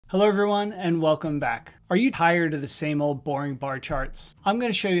Hello everyone and welcome back. Are you tired of the same old boring bar charts? I'm going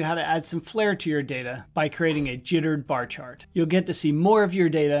to show you how to add some flair to your data by creating a jittered bar chart. You'll get to see more of your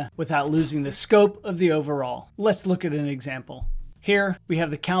data without losing the scope of the overall. Let's look at an example. Here we have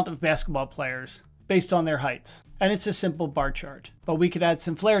the count of basketball players based on their heights, and it's a simple bar chart, but we could add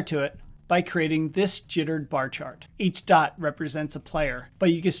some flair to it by creating this jittered bar chart. Each dot represents a player,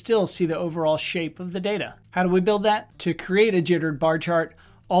 but you can still see the overall shape of the data. How do we build that? To create a jittered bar chart,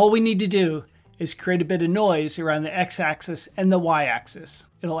 all we need to do is create a bit of noise around the x-axis and the y-axis.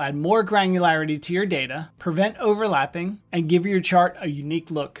 It'll add more granularity to your data, prevent overlapping, and give your chart a unique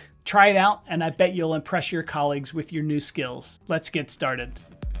look. Try it out, and I bet you'll impress your colleagues with your new skills. Let's get started.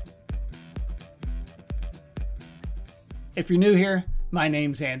 If you're new here, my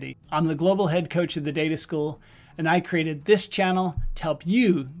name's Andy. I'm the global head coach of the Data School, and I created this channel to help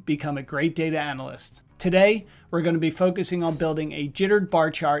you become a great data analyst. Today, we're going to be focusing on building a jittered bar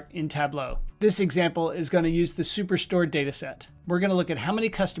chart in Tableau. This example is going to use the Superstore dataset. We're going to look at how many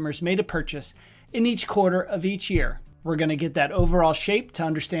customers made a purchase in each quarter of each year. We're going to get that overall shape to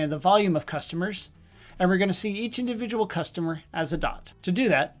understand the volume of customers, and we're going to see each individual customer as a dot. To do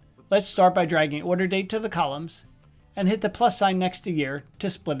that, let's start by dragging order date to the columns and hit the plus sign next to year to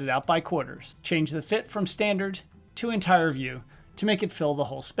split it out by quarters. Change the fit from standard to entire view to make it fill the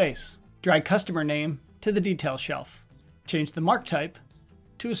whole space. Drag customer name to the detail shelf. Change the mark type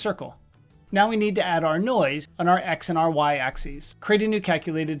to a circle. Now we need to add our noise on our X and our Y axes. Create a new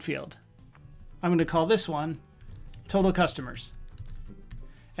calculated field. I'm going to call this one total customers.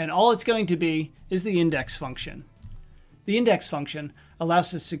 And all it's going to be is the index function. The index function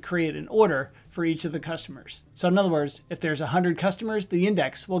allows us to create an order for each of the customers. So in other words, if there's 100 customers, the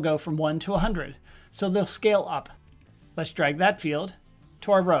index will go from 1 to 100. So they'll scale up. Let's drag that field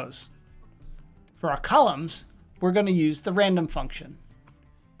to our rows. For our columns, we're going to use the random function.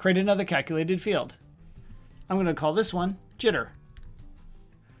 Create another calculated field. I'm going to call this one jitter.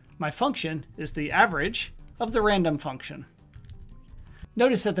 My function is the average of the random function.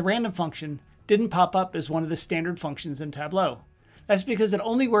 Notice that the random function didn't pop up as one of the standard functions in Tableau. That's because it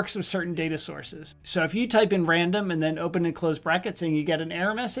only works with certain data sources. So if you type in random and then open and close brackets and you get an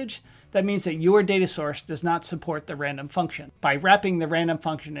error message, that means that your data source does not support the random function. By wrapping the random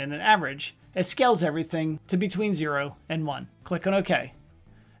function in an average, it scales everything to between 0 and 1. Click on OK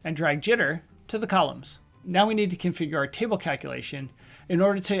and drag jitter to the columns. Now we need to configure our table calculation in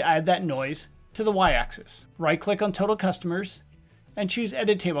order to add that noise to the y-axis. Right-click on total customers and choose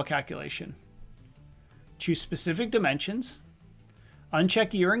Edit Table Calculation. Choose specific dimensions,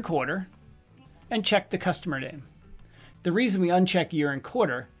 uncheck year and quarter, and check the customer name. The reason we uncheck year and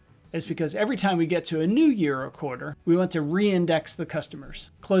quarter is because every time we get to a new year or quarter, we want to re-index the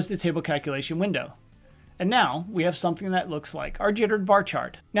customers. Close the table calculation window. And now we have something that looks like our jittered bar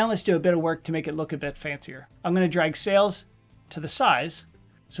chart. Now let's do a bit of work to make it look a bit fancier. I'm going to drag sales to the size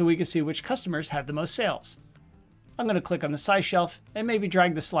so we can see which customers had the most sales. I'm going to click on the size shelf and maybe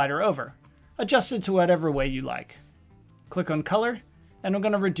drag the slider over. Adjust it to whatever way you like. Click on color, and I'm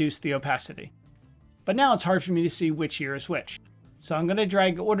going to reduce the opacity. But now it's hard for me to see which year is which. So I'm going to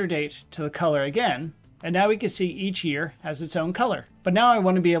drag order date to the color again, and now we can see each year has its own color. But now I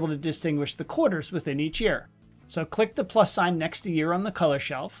want to be able to distinguish the quarters within each year. So click the plus sign next to year on the color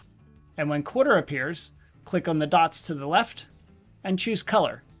shelf, and when quarter appears, click on the dots to the left and choose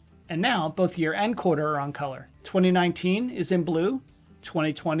color. And now both year and quarter are on color. 2019 is in blue,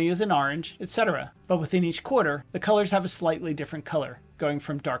 2020 is in orange, etc. But within each quarter, the colors have a slightly different color, going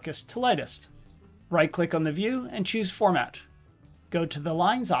from darkest to lightest. Right-click on the view and choose Format. Go to the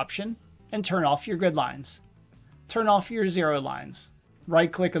Lines option and turn off your grid lines. Turn off your zero lines.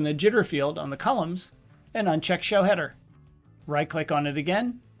 Right-click on the jitter field on the columns and uncheck Show Header. Right-click on it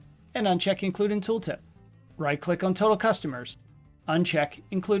again and uncheck Include in Tooltip. Right-click on Total Customers. Uncheck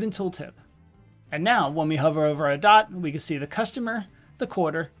Include in Tooltip. And now, when we hover over a dot, we can see the customer, the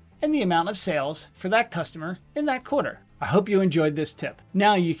quarter, and the amount of sales for that customer in that quarter. I hope you enjoyed this tip.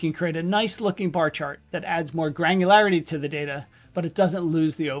 Now you can create a nice looking bar chart that adds more granularity to the data, but it doesn't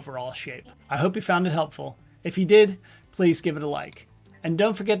lose the overall shape. I hope you found it helpful. If you did, please give it a like. And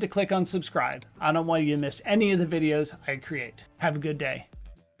don't forget to click on subscribe. I don't want you to miss any of the videos I create. Have a good day.